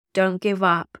don't give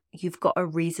up. You've got a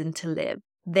reason to live.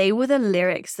 They were the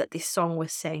lyrics that this song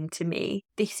was saying to me.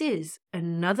 This is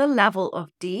another level of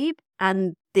deep,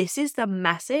 and this is the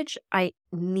message I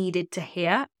needed to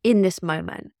hear in this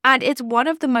moment. And it's one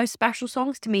of the most special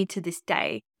songs to me to this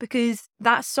day, because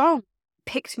that song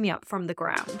picked me up from the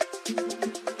ground.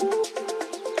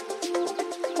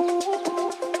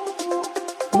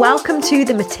 Welcome to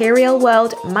the Material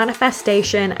World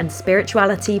Manifestation and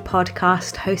Spirituality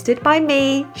podcast, hosted by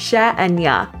me, Cher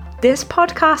Enya. This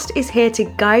podcast is here to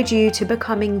guide you to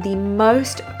becoming the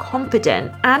most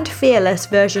confident and fearless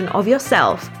version of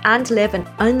yourself and live an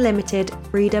unlimited,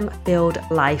 freedom-filled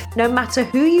life. No matter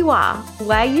who you are,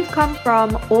 where you've come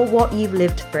from, or what you've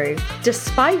lived through,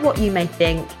 despite what you may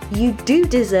think, you do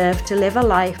deserve to live a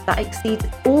life that exceeds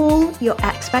all your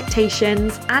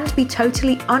expectations and be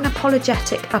totally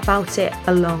unapologetic about it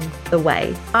along the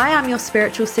way. I am your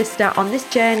spiritual sister on this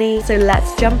journey, so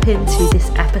let's jump into this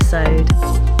episode.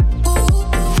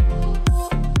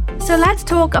 So let's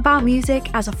talk about music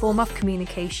as a form of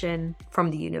communication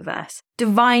from the universe,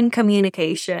 divine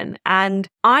communication. And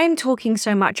I'm talking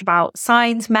so much about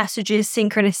signs, messages,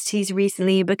 synchronicities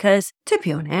recently because, to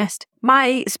be honest,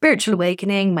 my spiritual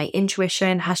awakening, my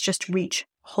intuition has just reached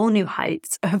whole new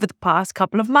heights over the past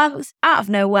couple of months out of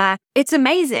nowhere. It's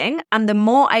amazing. And the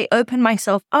more I open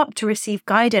myself up to receive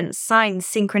guidance, signs,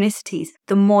 synchronicities,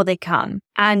 the more they come.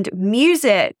 And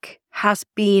music has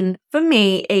been, for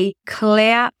me, a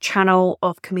clear channel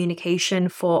of communication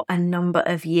for a number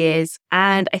of years.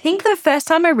 And I think the first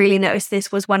time I really noticed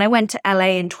this was when I went to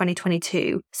LA in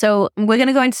 2022. So we're going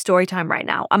to go into story time right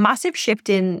now. A massive shift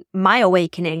in my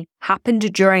awakening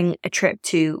happened during a trip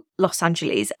to Los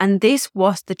Angeles. And this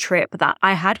was the trip that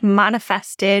I had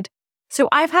manifested. So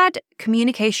I've had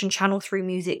communication channel through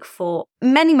music for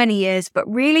many, many years, but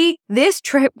really this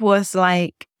trip was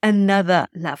like another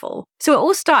level. So it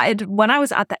all started when I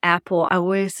was at the airport. I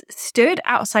was stood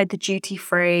outside the duty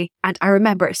free and I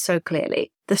remember it so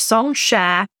clearly. The song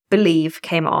Cher, Believe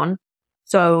came on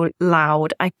so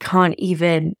loud. I can't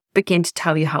even begin to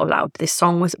tell you how loud this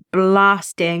song was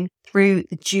blasting through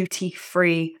the duty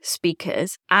free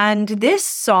speakers. And this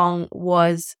song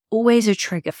was always a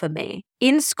trigger for me.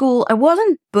 In school, I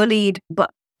wasn't bullied,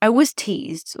 but I was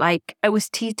teased. Like, I was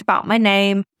teased about my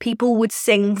name. People would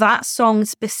sing that song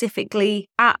specifically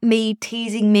at me,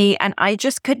 teasing me, and I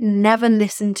just could never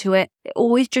listen to it. It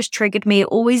always just triggered me. It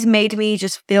always made me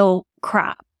just feel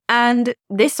crap. And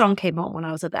this song came on when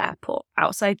I was at the airport,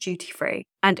 outside duty free.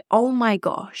 And oh my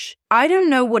gosh, I don't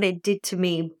know what it did to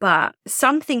me, but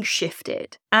something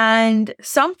shifted. And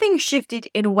something shifted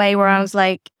in a way where I was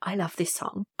like, I love this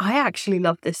song. I actually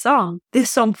love this song. This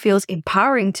song feels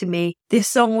empowering to me. This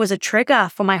song was a trigger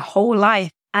for my whole life.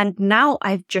 And now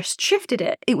I've just shifted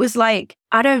it. It was like,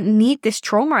 I don't need this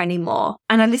trauma anymore.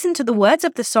 And I listened to the words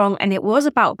of the song and it was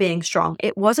about being strong.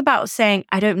 It was about saying,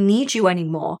 I don't need you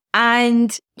anymore.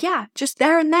 And yeah, just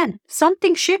there and then,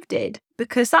 something shifted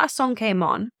because that song came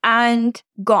on and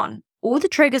gone. All the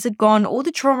triggers had gone, all the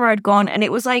trauma had gone. And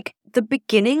it was like the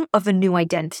beginning of a new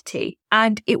identity.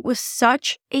 And it was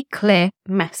such a clear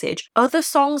message. Other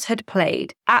songs had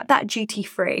played at that duty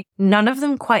free, none of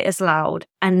them quite as loud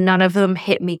and none of them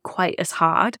hit me quite as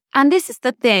hard. And this is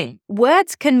the thing.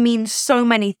 Words can mean so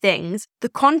many things. The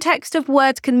context of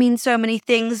words can mean so many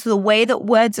things. The way that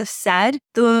words are said,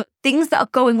 the things that are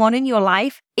going on in your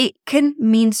life, it can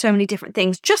mean so many different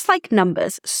things. Just like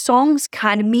numbers, songs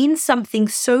can mean something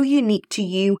so unique to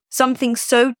you, something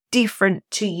so different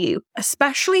to you,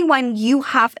 especially when you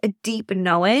have a deep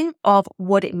knowing of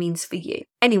what it means for you.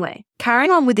 Anyway, carrying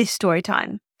on with this story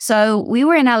time. So we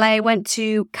were in LA, went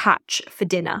to Catch for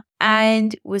dinner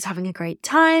and was having a great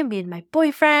time, me and my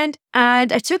boyfriend.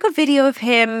 And I took a video of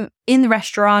him in the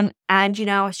restaurant and,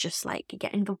 I was just like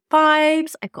getting the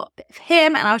vibes. I got a bit of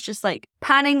him and I was just like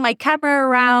panning my camera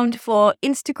around for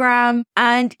Instagram.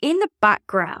 And in the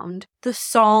background, the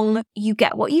song You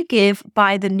Get What You Give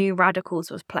by the New Radicals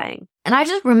was playing. And I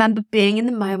just remember being in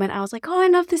the moment. I was like, oh, I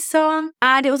love this song.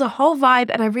 And it was a whole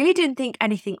vibe and I really didn't think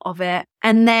anything of it.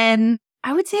 And then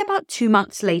I would say about 2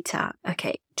 months later,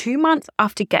 2 months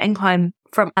after getting home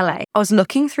from LA, I was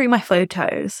looking through my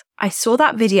photos. I saw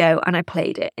that video and I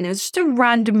played it. And it was just a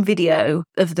random video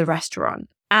of the restaurant.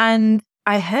 And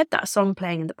I heard that song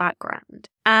playing in the background.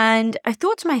 And I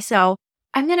thought to myself,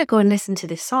 I'm going to go and listen to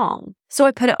this song. So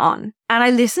I put it on and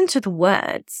I listened to the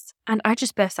words and I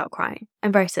just burst out crying.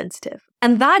 I'm very sensitive.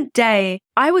 And that day,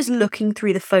 I was looking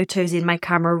through the photos in my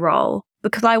camera roll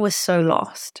because I was so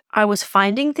lost. I was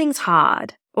finding things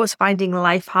hard. I was finding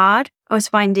life hard. I was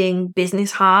finding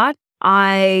business hard.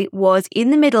 I was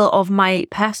in the middle of my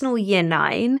personal year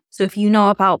 9. So if you know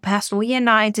about personal year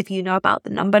 9s, if you know about the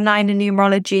number 9 in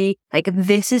numerology, like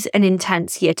this is an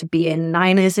intense year to be in.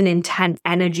 9 is an intense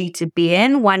energy to be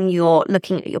in when you're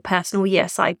looking at your personal year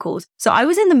cycles. So I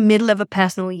was in the middle of a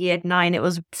personal year 9. It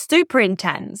was super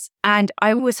intense. And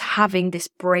I was having this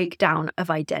breakdown of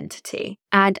identity.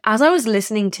 And as I was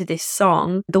listening to this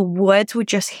song, the words were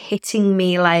just hitting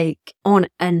me like on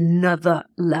another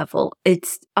level.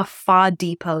 It's a far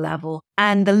deeper level.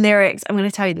 And the lyrics, I'm going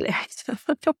to tell you the lyrics.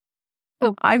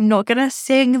 I'm not going to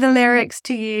sing the lyrics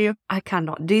to you. I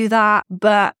cannot do that.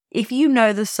 But if you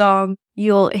know the song,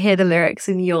 you'll hear the lyrics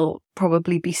and you'll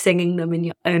probably be singing them in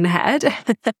your own head.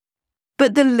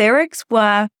 But the lyrics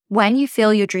were, when you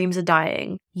feel your dreams are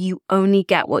dying, you only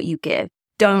get what you give.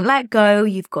 Don't let go,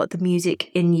 you've got the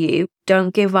music in you.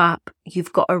 Don't give up,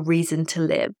 you've got a reason to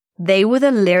live. They were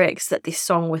the lyrics that this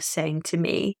song was saying to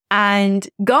me. And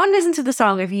go and listen to the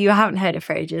song if you haven't heard it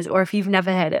for ages, or if you've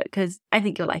never heard it, because I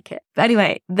think you'll like it. But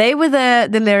anyway, they were the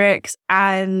lyrics,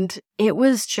 and it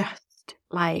was just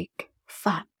like,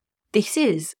 fuck, this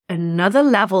is another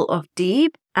level of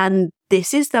deep, and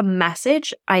this is the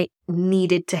message I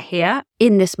needed to hear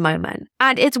in this moment.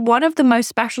 And it's one of the most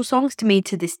special songs to me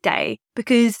to this day,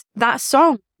 because that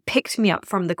song picked me up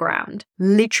from the ground,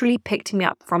 literally picked me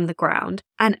up from the ground.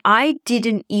 And I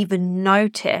didn't even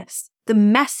notice the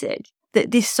message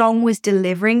that this song was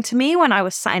delivering to me when I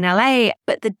was sat in LA.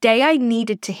 But the day I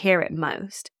needed to hear it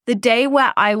most, the day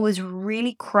where I was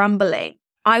really crumbling,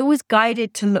 I was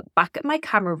guided to look back at my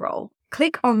camera roll,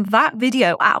 click on that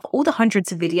video out of all the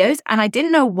hundreds of videos. And I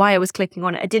didn't know why I was clicking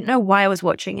on it. I didn't know why I was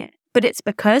watching it. But it's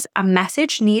because a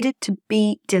message needed to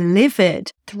be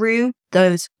delivered through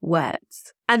those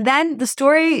words. And then the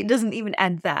story doesn't even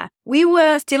end there. We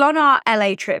were still on our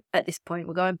LA trip at this point.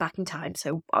 We're going back in time.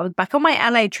 So I was back on my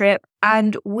LA trip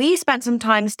and we spent some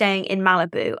time staying in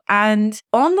Malibu. And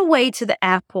on the way to the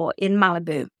airport in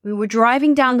Malibu, we were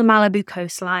driving down the Malibu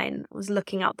coastline. I was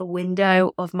looking out the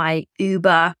window of my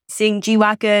Uber, seeing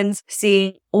G-Wagons,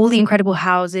 seeing all the incredible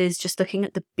houses, just looking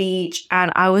at the beach.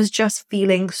 And I was just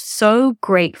feeling so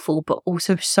grateful, but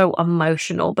also so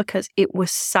emotional because it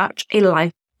was such a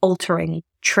life-altering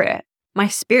trip. My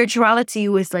spirituality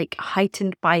was like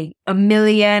heightened by a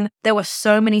million. There were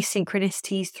so many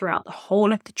synchronicities throughout the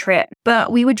whole of the trip.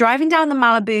 But we were driving down the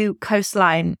Malibu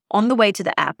coastline on the way to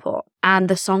the airport, and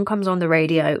the song comes on the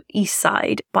radio, East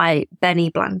Side by Benny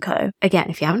Blanco.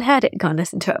 Again, if you haven't heard it, go and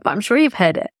listen to it, but I'm sure you've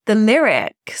heard it. The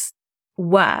lyrics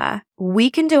were, we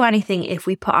can do anything if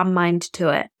we put our mind to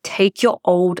it. Take your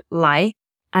old life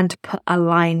and put a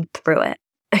line through it.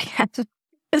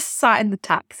 Just sat in the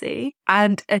taxi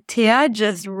and a tear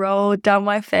just rolled down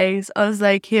my face. I was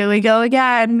like, here we go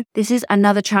again. This is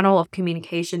another channel of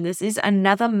communication. This is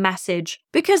another message,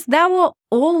 because there were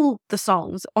all the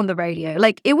songs on the radio.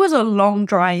 Like, it was a long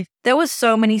drive. There were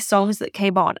so many songs that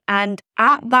came on. And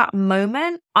at that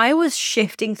moment, I was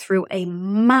shifting through a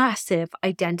massive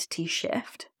identity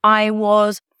shift. I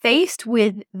was faced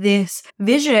with this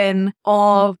vision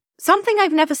of something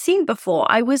I've never seen before.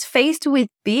 I was faced with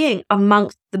being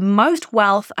amongst the most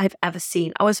wealth I've ever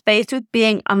seen. I was faced with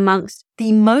being amongst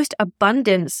the most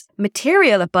abundance,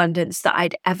 material abundance that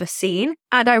I'd ever seen.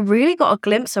 And I really got a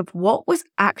glimpse of what was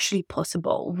actually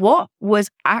possible, what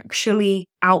was actually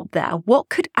out there, what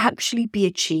could actually be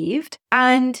achieved.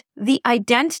 And the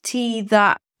identity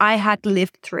that I had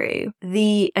lived through,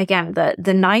 the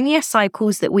 9-year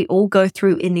cycles that we all go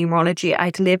through in numerology.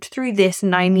 I'd lived through this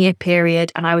 9-year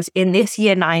period and I was in this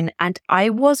year 9 and I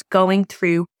was going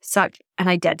through such an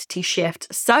identity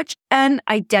shift, such an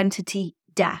identity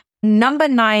death. Number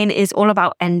 9 is all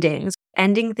about endings,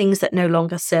 ending things that no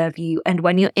longer serve you. And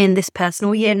when you're in this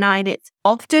personal year 9, it's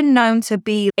often known to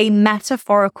be a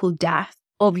metaphorical death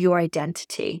of your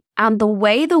identity. And the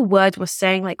way the word was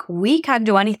saying, like, we can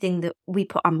do anything that we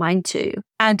put our mind to.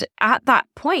 And at that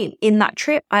point in that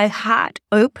trip, I had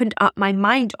opened up my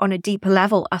mind on a deeper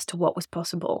level as to what was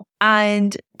possible.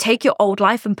 And take your old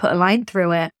life and put a line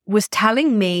through it was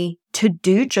telling me to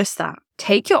do just that.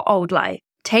 Take your old life.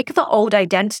 Take the old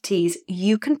identities.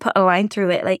 You can put a line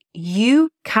through it. Like, you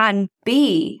can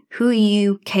be who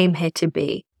you came here to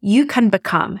be. You can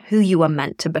become who you are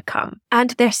meant to become.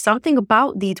 And there's something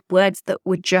about these words that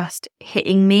were just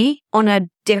hitting me on a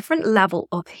different level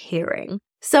of hearing.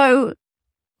 So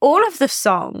all of the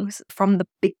songs from the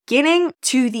beginning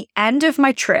to the end of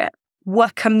my trip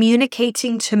were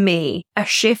communicating to me a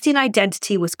shift in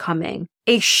identity was coming,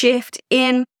 a shift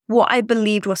in what I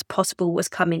believed was possible was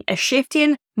coming. A shift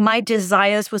in my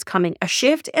desires was coming. A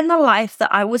shift in the life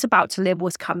that I was about to live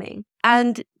was coming.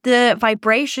 And the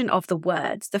vibration of the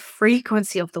words, the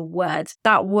frequency of the words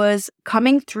that was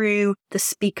coming through the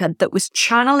speaker, that was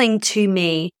channeling to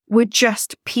me, were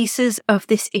just pieces of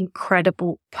this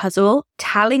incredible puzzle,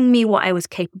 telling me what I was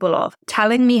capable of,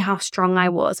 telling me how strong I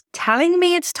was, telling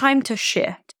me it's time to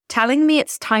shift, telling me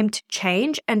it's time to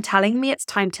change, and telling me it's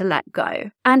time to let go.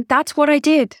 And that's what I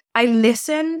did. I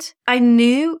listened. I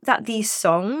knew that these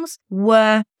songs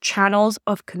were channels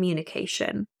of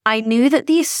communication. I knew that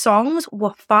these songs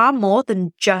were far more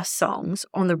than just songs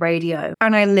on the radio.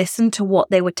 And I listened to what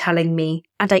they were telling me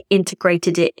and I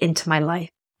integrated it into my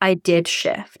life. I did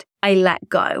shift. I let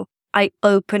go. I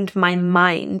opened my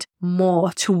mind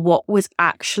more to what was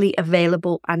actually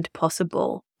available and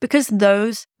possible. Because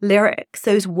those lyrics,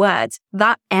 those words,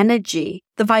 that energy,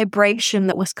 the vibration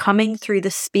that was coming through the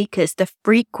speakers, the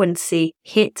frequency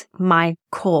hit my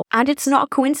core. And it's not a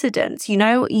coincidence. You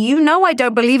know I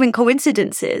don't believe in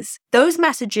coincidences. Those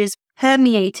messages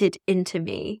permeated into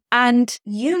me. And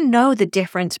you know the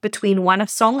difference between when a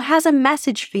song has a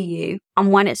message for you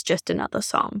and when it's just another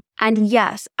song. And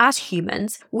yes, as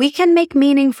humans, we can make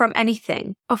meaning from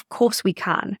anything. Of course we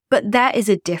can. But there is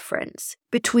a difference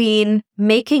between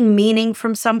making meaning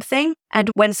from something and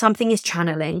when something is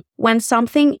channeling, when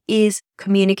something is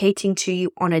communicating to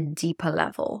you on a deeper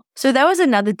level. So there was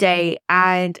another day,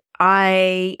 and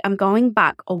I am going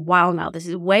back a while now. This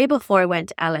is way before I went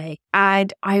to LA,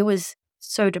 and I was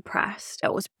so depressed. I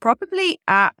was probably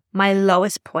at my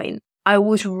lowest point. I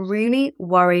was really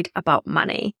worried about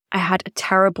money. I had a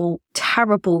terrible,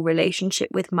 terrible relationship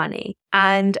with money.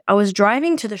 And I was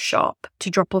driving to the shop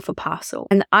to drop off a parcel.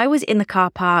 And I was in the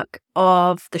car park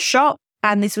of the shop.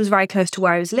 And this was very close to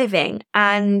where I was living.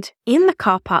 And in the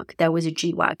car park, there was a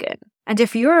G-Wagon. And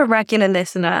if you're a regular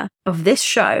listener of this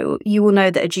show, you will know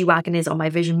that a G-Wagon is on my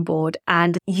vision board.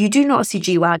 And you do not see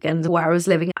G-Wagons where I was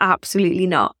living. Absolutely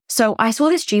not. So I saw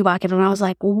this G-Wagon and I was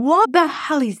like, what the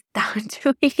hell is that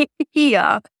doing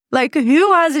here? Like,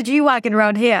 who has a G-Wagon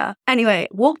around here? Anyway,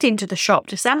 walked into the shop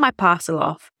to send my parcel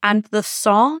off. And the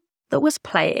song that was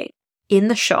playing in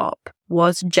the shop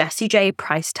was Jessie J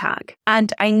Price Tag.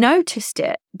 And I noticed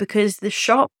it because the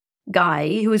shop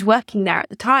guy who was working there at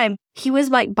the time, he was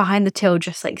like behind the till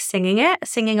just like singing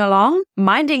along,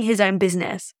 minding his own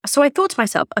business. So I thought to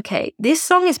myself, okay, this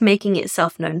song is making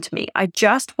itself known to me. I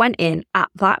just went in at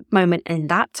that moment in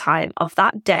that time of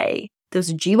that day. There was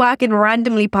a G-Wagon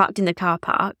randomly parked in the car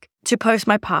park to post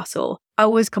my parcel. I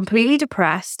was completely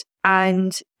depressed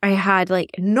and I had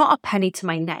like not a penny to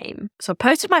my name. So I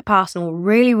posted my parcel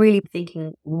really, really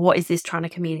thinking, what is this trying to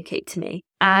communicate to me?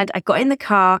 And I got in the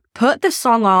car, put the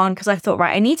song on because I thought,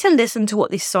 right, I need to listen to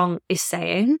what this song is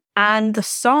saying. And the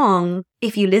song,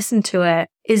 if you listen to it,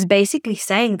 is basically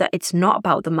saying that it's not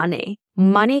about the money.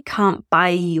 Money can't buy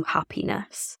you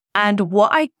happiness. And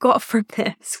what I got from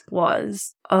this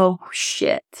was, oh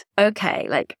shit. Okay,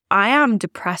 like I am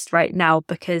depressed right now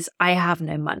because I have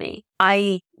no money.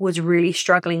 I was really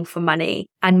struggling for money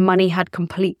and money had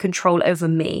complete control over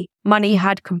me. Money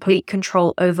had complete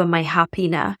control over my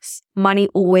happiness. Money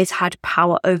always had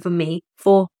power over me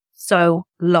for so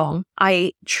long.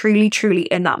 I truly, truly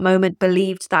in that moment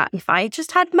believed that if I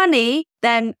just had money,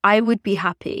 then I would be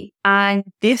happy. And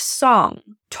this song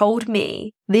told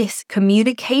me, this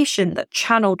communication that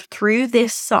channeled through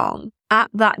this song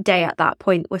at that day, at that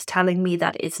point, was telling me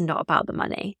that it's not about the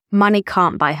money. Money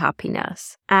can't buy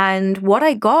happiness. And what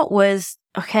I got was,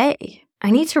 okay,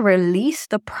 I need to release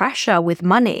the pressure with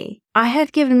money. I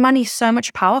had given money so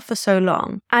much power for so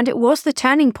long, and it was the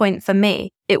turning point for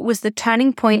me. It was the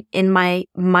turning point in my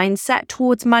mindset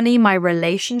towards money, my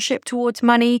relationship towards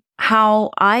money,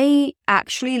 how I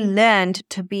actually learned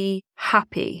to be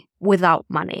happy without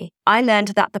money. I learned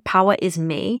that the power is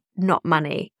me, not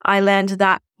money. I learned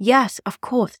that, yes, of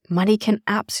course, money can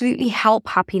absolutely help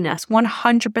happiness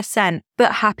 100%,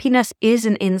 but happiness is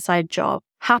an inside job.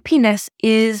 Happiness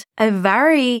is a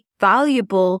very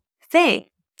valuable thing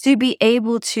to be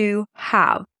able to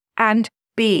have and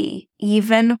be,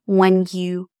 even when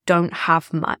you don't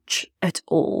have much at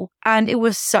all. And it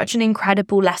was such an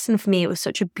incredible lesson for me. It was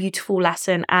such a beautiful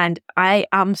lesson. And I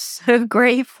am so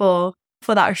grateful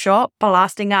for that shop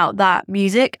blasting out that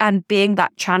music and being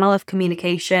that channel of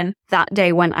communication that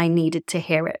day when I needed to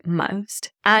hear it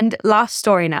most. And last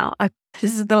story now, I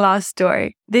This is the last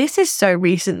story. This is so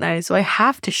recent though, so I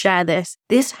have to share this.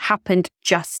 This happened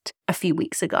just a few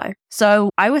weeks ago.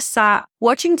 So I was sat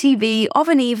watching TV of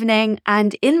an evening,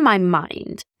 and in my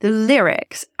mind, the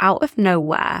lyrics out of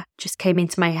nowhere just came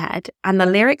into my head. And the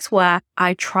lyrics were,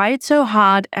 I tried so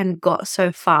hard and got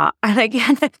so far. And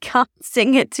again, I can't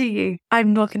sing it to you.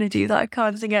 I'm not going to do that. I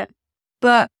can't sing it.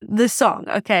 But the song,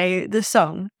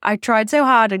 I tried so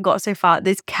hard and got so far,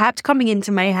 this kept coming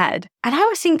into my head. And I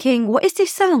was thinking, what is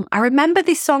this song? I remember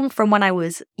this song from when I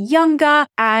was younger.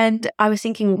 And I was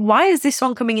thinking, why is this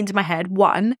song coming into my head?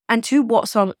 One. And two, what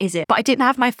song is it? But I didn't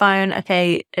have my phone.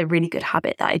 Okay, a really good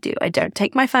habit that I do. I don't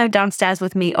take my phone downstairs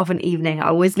with me of an evening. I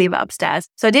always leave it upstairs.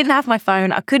 So I didn't have my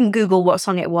phone. I couldn't Google what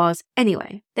song it was.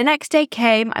 Anyway, the next day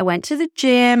came, I went to the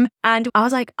gym and I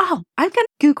was like, oh, I'm going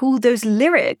to Google those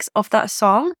lyrics of that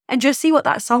song and just see what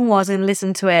that song was and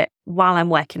listen to it while I'm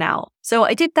working out. So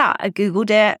I did that. I Googled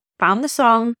it, found the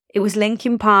song. It was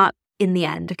Linkin Park, In the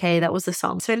End. Okay, that was the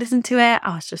song. So I listened to it.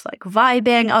 I was just like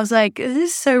vibing. I was like, this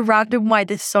is so random why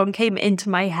this song came into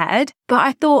my head. But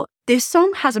I thought, this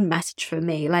song has a message for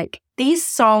me. Like, these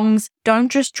songs don't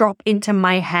just drop into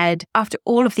my head after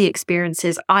all of the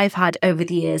experiences I've had over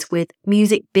the years with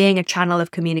music being a channel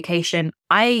of communication.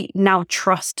 I now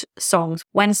trust songs.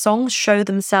 When songs show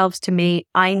themselves to me,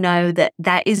 I know that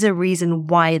there is a reason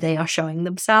why they are showing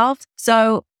themselves.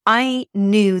 So I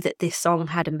knew that this song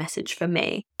had a message for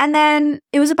me. And then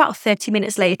it was about 30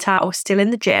 minutes later, I was still in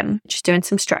the gym, just doing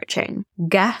some stretching.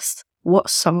 Guess what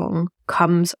song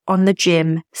comes on the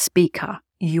gym speaker?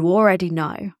 You already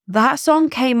know. That song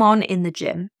came on in the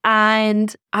gym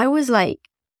and I was like,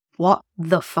 what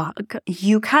the fuck?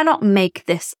 You cannot make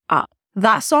this up.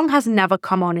 That song has never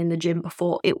come on in the gym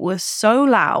before. It was so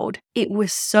loud. It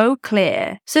was so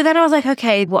clear. So then I was like,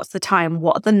 okay, what's the time?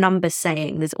 What are the numbers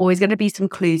saying? There's always going to be some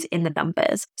clues in the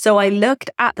numbers. So I looked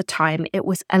at the time. It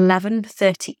was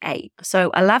 11:38.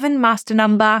 So 11 master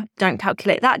number. Don't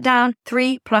calculate that down.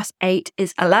 3 plus 8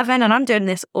 is 11. And I'm doing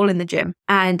this all in the gym.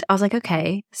 And I was like,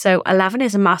 okay, so 11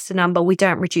 is a master number. We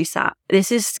don't reduce that. This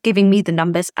is giving me the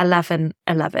numbers 11,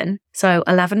 11. So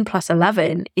 11 plus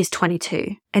 11 is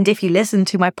 22. And if you listen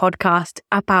to my podcast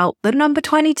about the number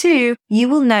 22, you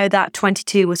will know that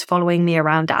 22 was following me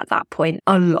around at that point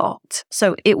a lot.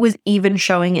 So it was even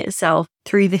showing itself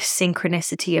through this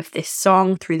synchronicity of this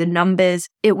song, through the numbers.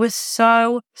 It was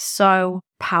so, so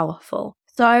powerful.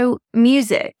 So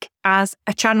music as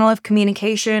a channel of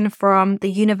communication from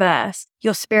the universe,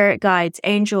 your spirit guides,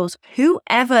 angels,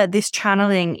 whoever this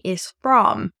channeling is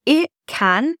from, it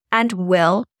can and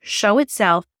will show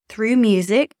itself through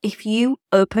music if you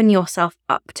open yourself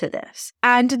up to this.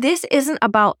 And this isn't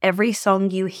about every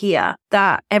song you hear,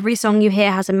 that every song you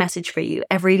hear has a message for you.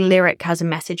 Every lyric has a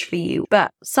message for you.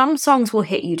 But some songs will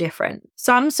hit you different.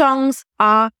 Some songs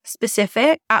are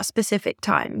specific at specific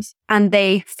times and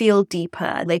they feel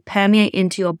deeper. They permeate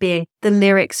into your being. The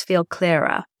lyrics feel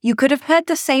clearer. You could have heard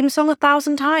the same song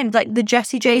 1,000 times, like the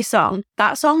Jessie J song.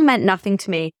 That song meant nothing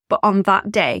to me, but on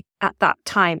that day, at that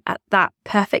time, at that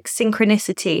perfect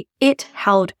synchronicity, it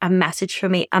held a message for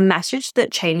me, a message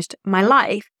that changed my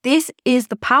life. This is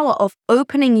the power of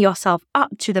opening yourself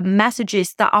up to the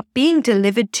messages that are being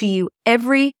delivered to you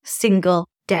every single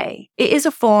day. It is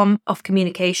a form of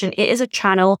communication. It is a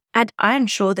channel. And I am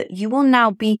sure that you will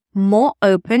now be more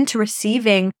open to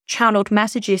receiving channeled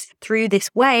messages through this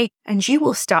way, and you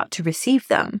will start to receive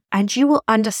them and you will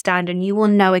understand and you will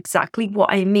know exactly what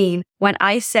I mean when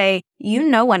I say, you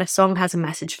know when a song has a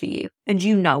message for you and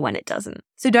you know when it doesn't.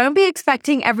 So don't be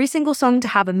expecting every single song to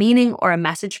have a meaning or a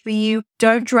message for you.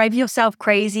 Don't drive yourself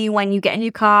crazy when you get in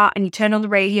your car and you turn on the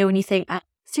radio and you think,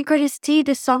 synchronicity,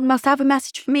 this song must have a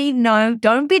message for me. No,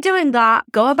 don't be doing that.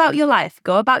 Go about your life.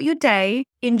 Go about your day.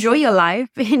 Enjoy your life.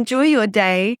 Enjoy your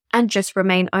day. And just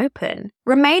remain open.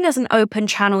 Remain as an open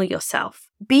channel yourself.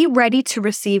 Be ready to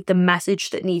receive the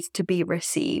message that needs to be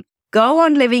received. Go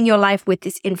on living your life with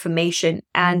this information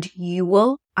and you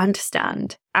will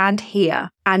understand and hear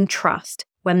and trust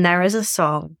when there is a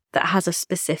song that has a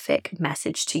specific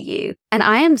message to you. And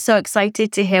I am so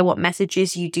excited to hear what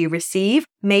messages you do receive.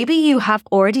 Maybe you have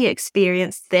already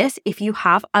experienced this. If you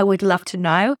have, I would love to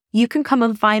know. You can come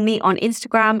and find me on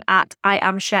Instagram at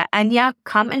 @IamSharEnya.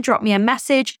 Come and drop me a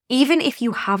message. Even if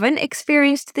you haven't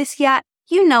experienced this yet,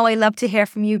 you know I love to hear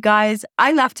from you guys.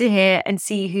 I love to hear and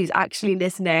see who's actually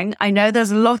listening. I know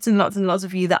there's lots and lots and lots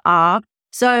of you that are.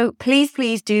 So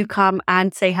please do come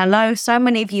and say hello. So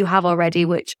many of you have already,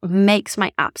 which makes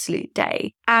my absolute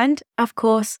day. And of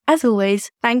course, as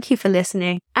always, thank you for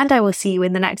listening, and I will see you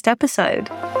in the next episode.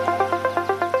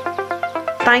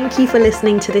 Thank you for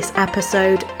listening to this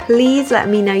episode. Please let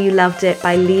me know you loved it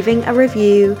by leaving a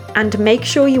review, and make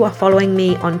sure you are following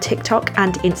me on TikTok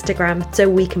and Instagram so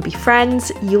we can be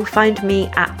friends. You'll find me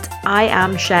at I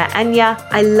am Cher Enya.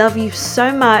 I love you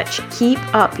so much. Keep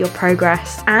up your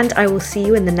progress, and I will see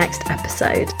you in the next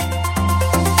episode.